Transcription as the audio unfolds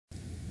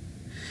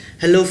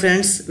Hello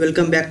friends,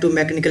 welcome back to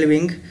Mechanical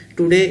Wing.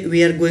 Today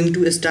we are going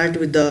to start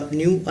with the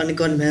new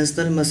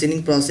unconventional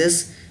machining process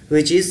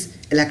which is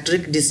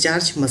electric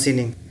discharge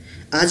machining.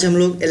 आज हम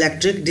लोग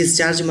electric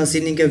discharge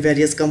machining के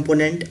various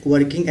component,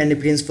 working and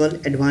principal,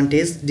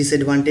 advantage,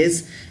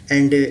 disadvantage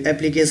and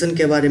application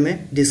के बारे में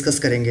discuss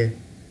करेंगे।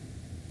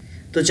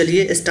 तो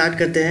चलिए स्टार्ट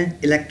करते हैं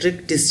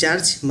electric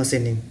discharge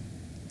machining.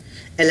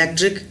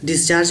 Electric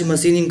discharge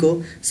machining को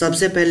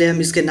सबसे पहले हम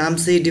इसके नाम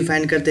से ही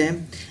डिफाइन करते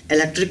हैं।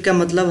 इलेक्ट्रिक का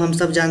मतलब हम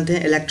सब जानते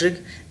हैं, इलेक्ट्रिक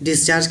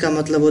डिस्चार्ज का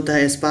मतलब होता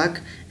है स्पार्क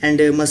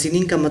एंड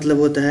मशीनिंग का मतलब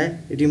होता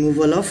है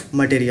रिमूवल ऑफ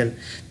मटेरियल।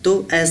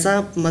 तो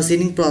ऐसा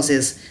मशीनिंग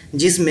प्रोसेस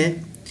जिसमें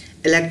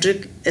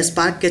इलेक्ट्रिक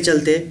स्पार्क के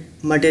चलते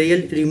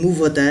मटेरियल रिमूव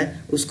होता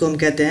है उसको हम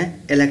कहते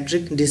हैं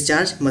electric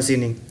discharge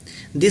machining.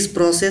 This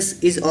process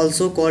is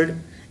also called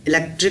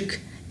electric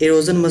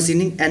halogen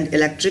machining and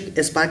electric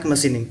spark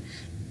machining.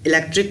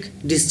 Electric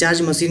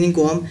discharge machining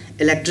को हम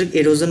इलेक्ट्रिक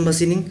एरोजन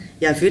मशीनिंग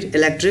या फिर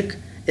इलेक्ट्रिक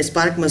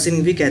स्पार्क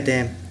मशीनिंग भी कहते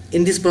हैं।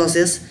 In this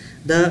process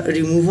the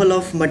removal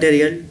of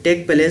material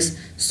take place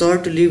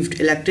short lived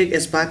electric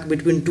spark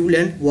between tool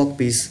and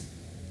workpiece.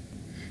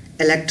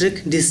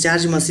 Electric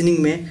discharge machining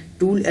में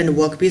tool and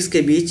workpiece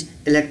के बीच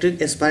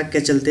electric spark के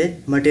चलते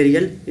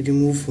material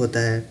remove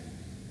होता है।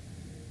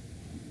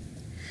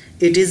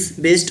 It is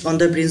based on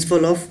the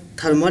principle of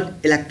thermal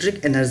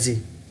electric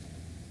energy.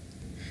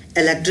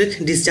 Electric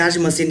discharge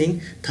machining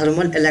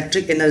thermal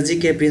electric energy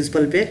के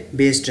principal पे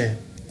based है।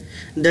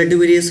 The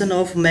duration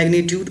of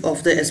magnitude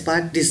of the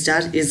spark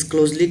discharge is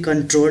closely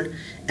controlled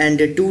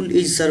and the tool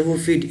is servo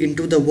feed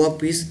into the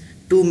workpiece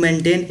to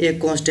maintain a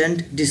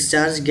constant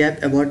discharge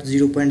gap about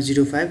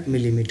 0.05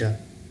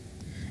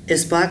 millimetre.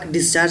 Spark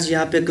discharge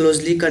यहाँ पे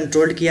closely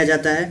controlled किया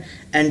जाता है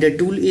and the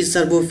tool is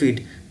servo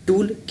feed.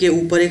 Tool के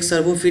ऊपर एक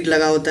servo feed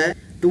लगा होता है।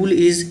 Tool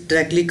is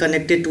directly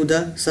connected to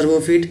the servo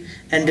feed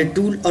and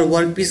tool और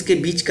वर्कपीस के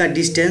बीच का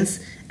डिस्टेंस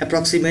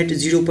अप्रॉक्सीमेट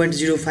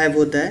 0.05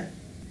 होता है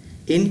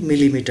इन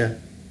millimetre.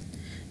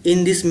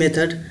 In this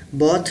method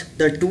both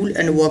the tool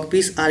and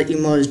workpiece are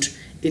emerged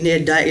in A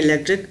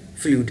dielectric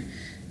fluid.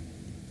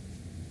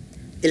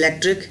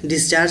 Electric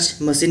discharge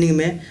machining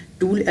में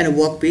tool and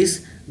workpiece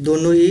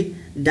दोनों ही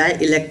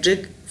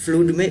dielectric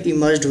fluid में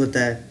emerged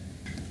होता है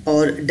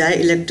और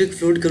डाइइलेक्ट्रिक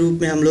फ्लूइड के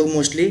रूप में हम लोग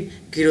मोस्टली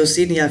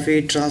केरोसिन या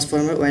फिर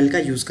ट्रांसफार्मर ऑयल का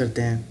यूज़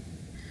करते हैं।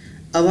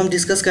 अब हम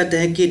डिस्कस करते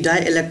हैं कि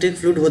डाइइलेक्ट्रिक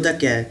फ्लूइड होता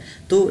क्या है।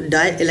 तो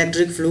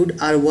dielectric fluid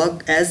are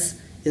work as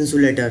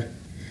insulator.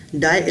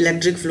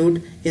 Dielectric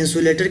fluid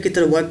insulator की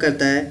तरह वर्क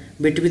करता है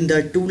between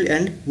the tool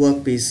and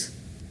workpiece.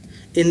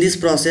 In this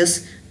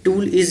process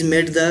tool is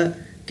made the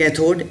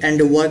cathode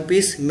and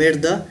workpiece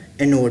made the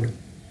anode.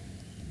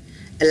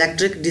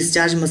 Electric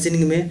discharge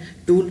machining में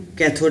tool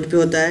cathode पे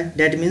होता है,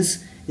 that means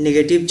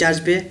negative charge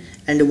पे,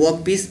 and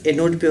workpiece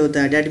anode पे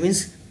होता है, डैट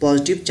मीन्स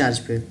पॉजिटिव चार्ज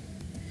पे।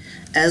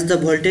 As the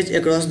voltage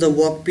across the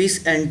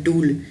workpiece and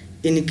tool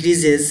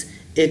increases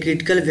a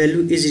critical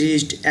value is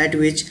reached eight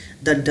which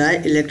the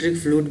dielectric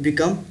fluid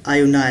become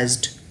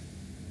ionised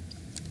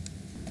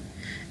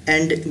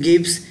and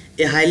gives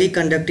a highly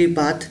conductive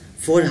path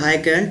for high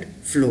current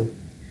flow.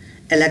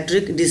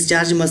 Electric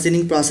discharge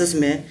machining process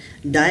में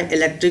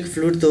dielectric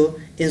fluid तो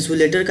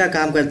insulator का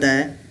काम करता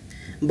है,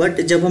 but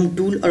जब हम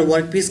tool और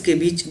workpiece के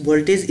बीच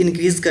वोल्टेज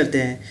इंक्रीज करते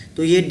हैं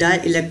तो ये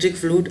डाइइलेक्ट्रिक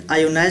फ्लूइड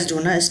आयोनाइज्ड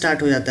होना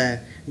स्टार्ट हो जाता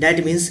है,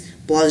 डैट मीन्स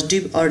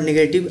पॉजिटिव और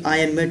नेगेटिव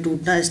आयन में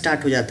टूटना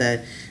स्टार्ट हो जाता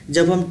है।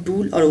 जब हम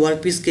टूल और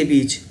वर्कपीस के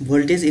बीच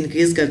वोल्टेज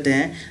इंक्रीज करते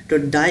हैं तो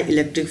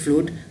dielectric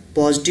fluid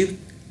positive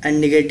and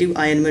negative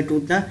ion में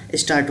टूटना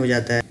स्टार्ट हो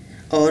जाता है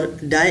और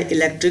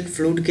डाइइलेक्ट्रिक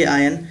फ्लूइड के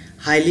ion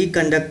highly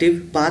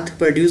conductive path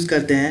produce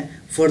करते हैं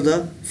for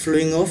the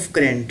flowing of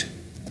current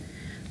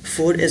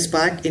for a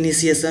spark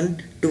initiation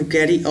to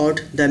carry out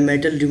the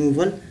metal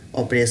removal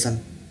operation.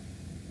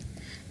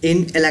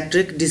 In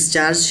electric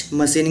discharge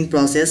machining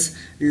process,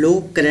 low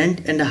current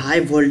and high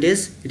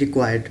voltage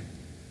required.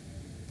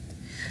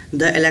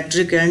 The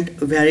electric current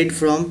varied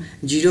from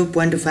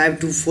 0.5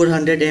 to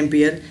 400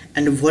 ampere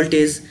and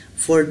voltage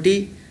 40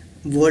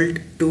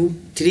 volt to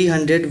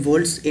 300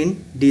 volts in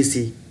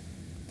DC.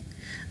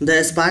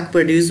 The spark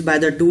produced by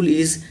the tool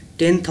is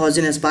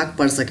 10,000 spark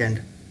per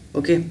second.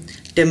 Okay,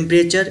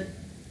 temperature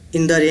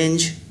in the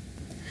range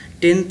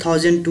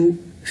 10,000 to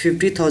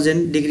 50,000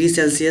 degrees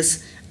Celsius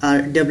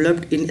are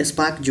developed in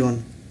spark zone.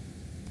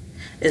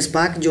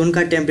 Spark zone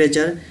का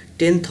temperature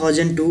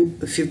 10,000 to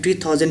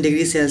 50,000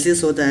 degree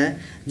Celsius होता है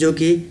जो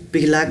कि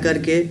पिघला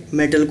करके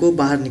metal को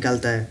बाहर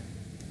निकालता है।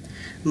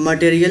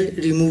 Material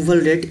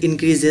removal rate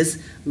increases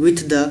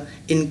with the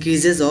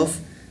increases of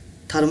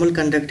thermal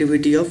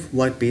conductivity of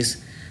workpiece.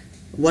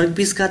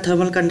 Workpiece का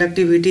थर्मल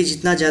कंडक्टिविटी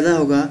जितना ज़्यादा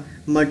होगा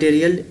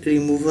मटेरियल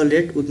रिमूवल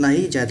रेट उतना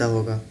ही ज़्यादा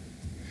होगा।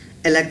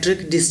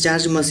 इलेक्ट्रिक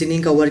डिस्चार्ज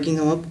मशीनिंग का वर्किंग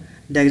हम अब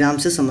डायग्राम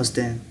से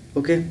समझते हैं।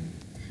 ओके,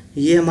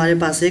 ये हमारे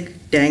पास एक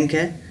टैंक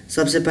है।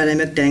 सबसे पहले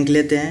हम एक टैंक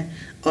लेते हैं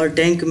और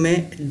टैंक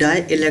में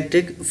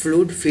डाइइलेक्ट्रिक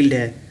फ्लूइड फील्ड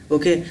है।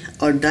 ओके,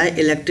 और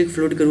डाइइलेक्ट्रिक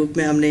फ्लूइड के रूप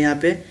में हमने यहाँ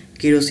पे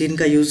केरोसिन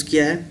का यूज़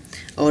किया है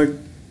और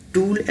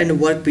tool and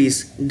work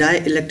piece die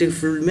electric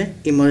fluid में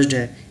इमर्ज्ड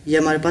है। ये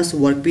हमारे पास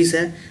वर्क पीस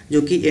है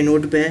जो कि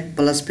एनोड पे है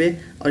प्लस पे,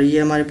 और ये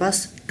हमारे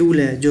पास टूल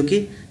है जो कि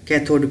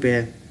कैथोड पे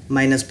है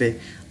माइनस पे।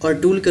 और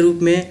टूल के रूप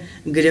में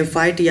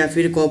ग्रेफाइट या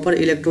फिर कॉपर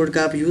इलेक्ट्रोड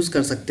का आप यूज़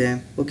कर सकते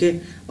हैं। ओके,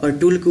 और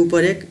टूल के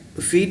ऊपर एक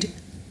फीड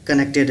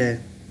कनेक्टेड है।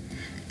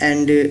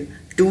 And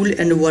tool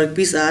and work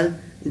piece are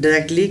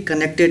directly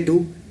connected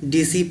to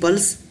DC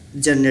pulse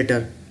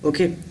generator.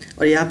 Okay,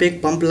 और यहाँ पे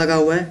एक पंप लगा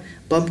हुआ है।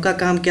 पंप का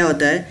काम क्या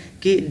होता है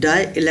कि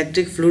डाई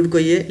इलेक्ट्रिक फ्लूइड को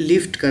ये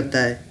लिफ्ट करता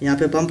है। यहाँ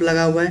पे पंप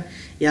लगा हुआ है,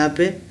 यहाँ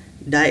पे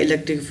डाई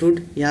इलेक्ट्रिक फ्लूइड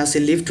यहाँ से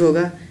लिफ्ट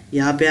होगा,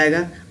 यहाँ पे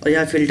आएगा, और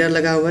यहाँ फिल्टर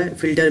लगा हुआ है।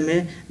 फिल्टर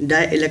में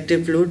डाई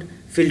इलेक्ट्रिक फ्लूइड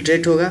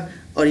फिल्ट्रेट होगा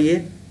और ये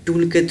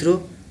टूल के थ्रू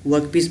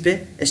वर्कपीस पे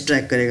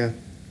एक्सट्रैक्ट करेगा।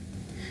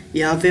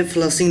 यहाँ पे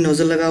फ्लशिंग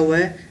नोजल लगा हुआ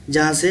है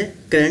जहाँ से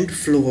करंट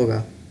फ्लो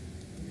होगा।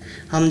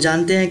 हम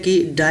जानते हैं कि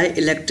डाई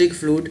इलेक्ट्रिक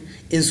फ्लूइड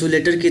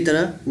इंसुलेटर की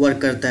तरह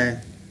वर्क करता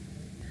है,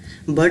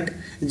 बट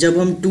जब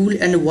हम टूल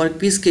एंड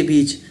वर्कपीस के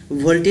बीच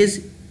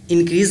वोल्टेज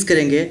इंक्रीज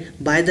करेंगे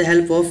by the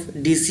help of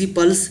DC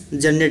pulse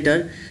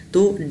generator,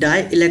 तो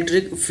डाई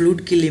इलेक्ट्रिक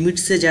फ्लूइड की लिमिट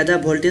से ज़्यादा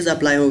वोल्टेज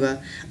अप्लाई होगा।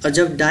 और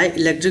जब डाई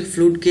इलेक्ट्रिक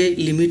फ्लूइड के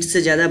लिमिट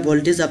से ज़्यादा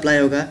वोल्टेज अप्लाई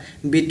होगा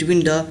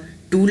between the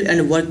tool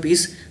and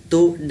workpiece,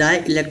 तो डाई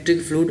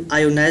इलेक्ट्रिक फ्लूइड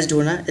आयोनाइज्ड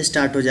होना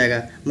स्टार्ट हो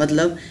जाएगा।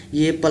 मतलब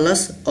ये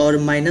प्लस और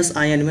माइनस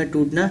आयन में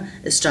टूटना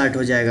स्टार्ट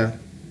हो जाएगा।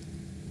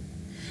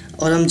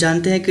 और हम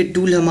जानते हैं कि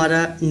टूल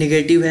हमारा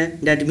नेगेटिव है,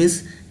 डैट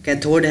मीन्स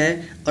कैथोड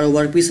है, और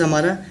वर्कपीस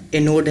हमारा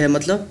एनोड है,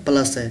 मतलब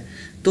प्लस है।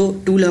 तो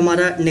टूल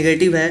हमारा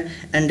नेगेटिव है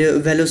and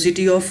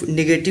velocity of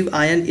negative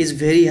ion is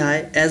very high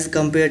as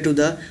compare to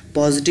the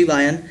positive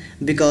ion,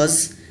 because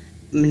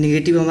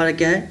negative हमारा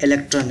क्या है,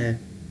 इलेक्ट्रॉन है।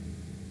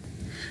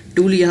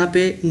 टूल यहाँ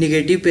पे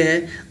नेगेटिव पे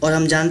है, और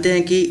हम जानते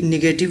हैं कि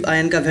नेगेटिव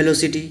आयन का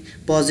वेलोसिटी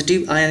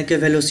पॉजिटिव आयन के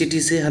वेलोसिटी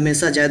से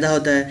हमेशा ज़्यादा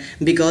होता है,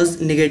 बिकॉज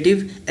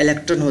नेगेटिव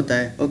इलेक्ट्रॉन होता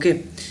है। ओके,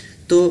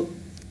 तो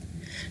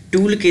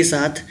टूल के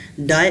साथ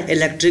डाई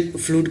इलेक्ट्रिक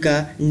फ्लूइड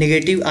का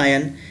नेगेटिव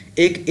आयन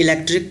एक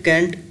इलेक्ट्रिक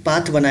करंट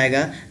पाथ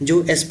बनाएगा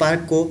जो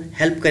स्पार्क को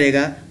हेल्प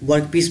करेगा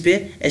वर्कपीस पे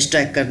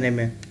एक्सट्रैक्ट करने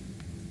में।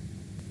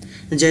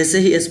 जैसे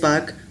ही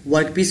स्पार्क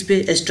वर्कपीस पे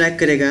एक्सट्रैक्ट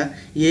करेगा,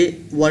 ये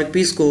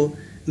वर्कपीस को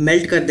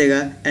मेल्ट कर देगा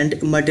एंड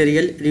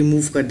मटेरियल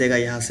रिमूव कर देगा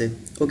यहाँ से।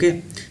 ओके,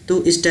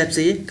 तो इस टाइप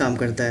से ये काम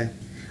करता है।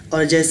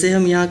 और जैसे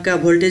हम यहाँ का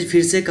वोल्टेज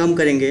फिर से कम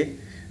करेंगे,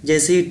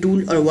 जैसे ही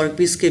टूल और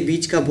वर्कपीस के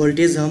बीच का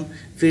वोल्टेज हम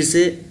फिर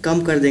से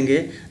कम कर देंगे,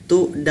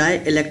 तो डाई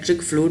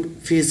इलेक्ट्रिक फ्लूइड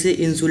फिर से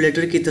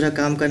इंसुलेटर की तरह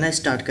काम करना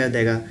स्टार्ट कर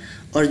देगा,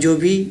 और जो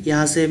भी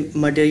यहाँ से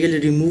मटेरियल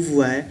रिमूव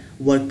हुआ है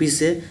वर्कपीस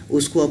से,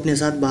 उसको अपने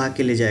साथ बहा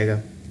के ले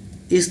जाएगा।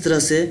 इस तरह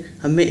से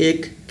हमें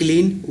एक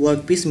क्लीन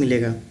वर्कपीस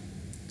मिलेगा।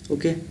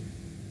 ओके,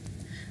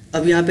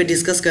 अब यहाँ पे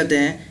डिस्कस करते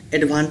हैं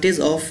advantage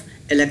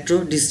of electro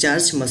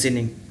discharge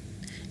machining.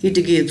 It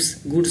gives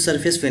good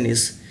surface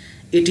finish.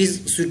 It is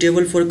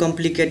suitable for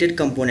complicated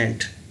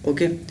component.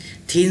 Okay,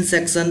 thin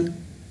section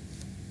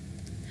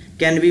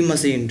can be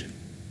machined.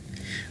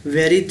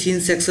 Very thin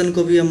section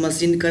को भी हम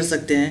मशीन कर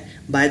सकते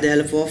हैं by the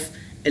help of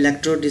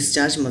electro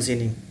discharge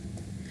machining.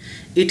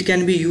 It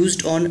can be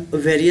used on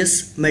various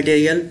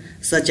material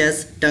such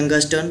as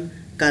tungsten,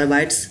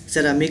 carbides,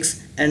 ceramics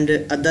and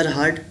other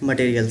hard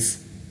materials.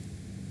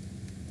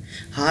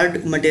 Hard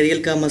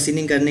material का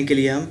machining करने के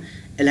लिए हम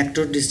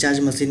इलेक्ट्रो डिस्चार्ज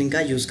मशीनिंग का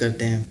यूज़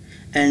करते हैं।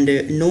 And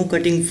no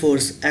cutting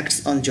force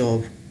acts on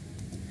job.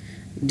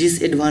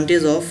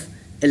 Disadvantage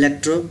of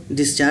electro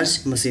discharge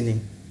machining,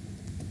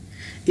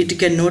 it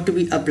can not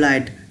be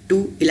applied to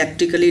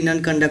electrically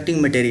non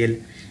conducting material.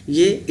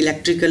 ये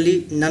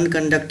electrically non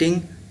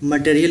conducting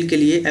material के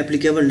लिए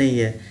एप्लीकेबल नहीं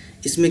है।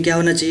 इसमें क्या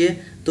होना चाहिए,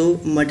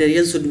 तो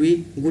material should be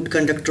good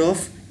conductor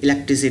of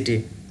electricity.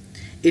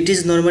 It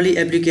is normally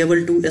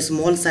applicable to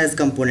small size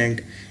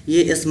component.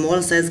 ये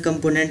स्मॉल साइज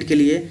कंपोनेंट के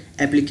लिए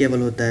एप्लीकेबल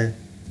होता है।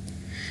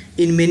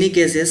 In many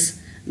cases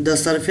the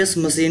surface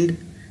machined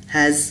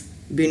has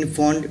been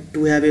found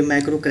to have a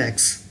micro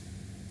cracks.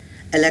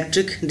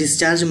 Electric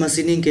discharge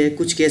machining के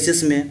कुछ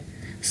cases में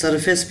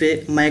surface पे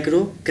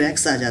micro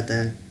cracks आ जाता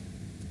है।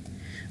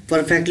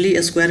 Perfectly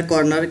square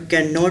corner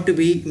can not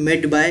be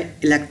made by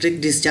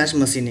electric discharge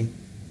machining.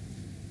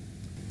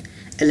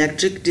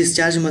 Electric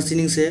discharge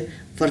machining से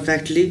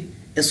perfectly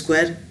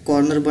square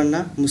corner बनना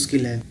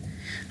मुश्किल है।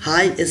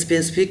 High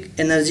specific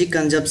energy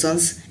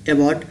consumptions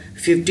about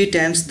 50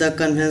 times the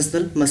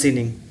conventional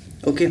machining.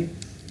 Okay,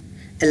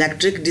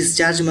 electric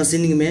discharge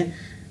machining में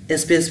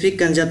specific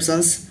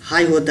consumptions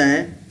high होता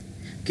है।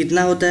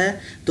 कितना होता है,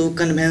 तो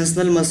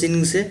कन्वेंशनल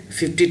मशीनिंग से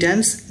 50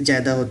 टाइम्स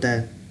ज़्यादा होता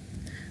है।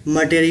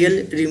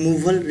 Material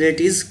removal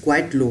rate is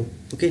quite low.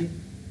 Okay,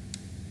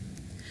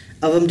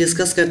 अब हम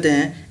डिस्कस करते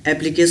हैं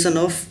application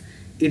of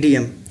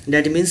EDM,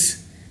 that means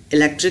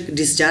electric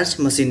discharge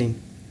machining.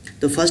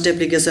 तो फर्स्ट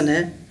एप्लीकेशन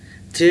है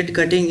thread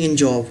cutting in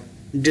job,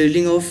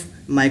 drilling of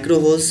micro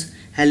holes,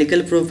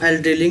 helical profile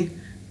drilling,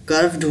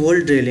 curved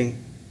whole drilling,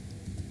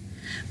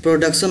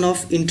 production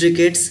of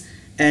इंट्रिकेट्स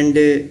and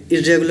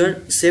irregular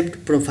shaped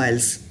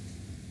profiles.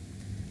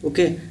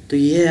 Okay, तो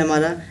ये है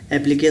हमारा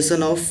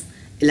application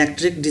of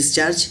electric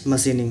discharge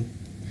machining.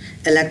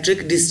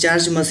 Electric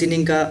discharge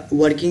machining का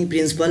working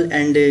principle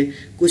and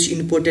कुछ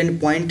important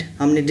point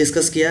हमने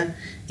discuss किया।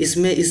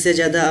 इसमें इससे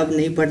ज़्यादा अब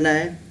नहीं पढ़ना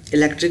है।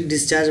 इलेक्ट्रिक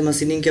डिस्चार्ज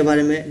मशीनिंग के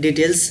बारे में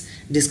डिटेल्स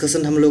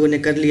डिस्कशन हम लोगों ने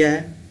कर लिया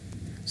है।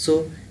 सो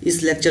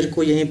इस लेक्चर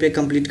को यहीं पे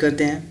कंप्लीट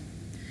करते हैं।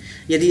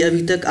 यदि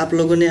अभी तक आप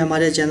लोगों ने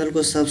हमारे चैनल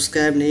को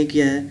सब्सक्राइब नहीं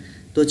किया है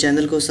तो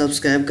चैनल को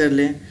सब्सक्राइब कर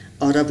लें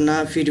और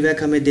अपना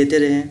फीडबैक हमें देते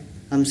रहें,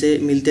 हमसे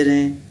मिलते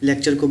रहें,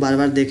 लेक्चर को बार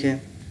बार देखें।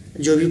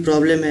 जो भी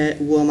प्रॉब्लम है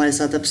वो हमारे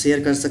साथ आप शेयर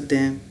कर सकते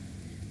हैं।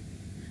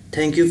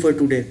 Thank you for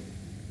today.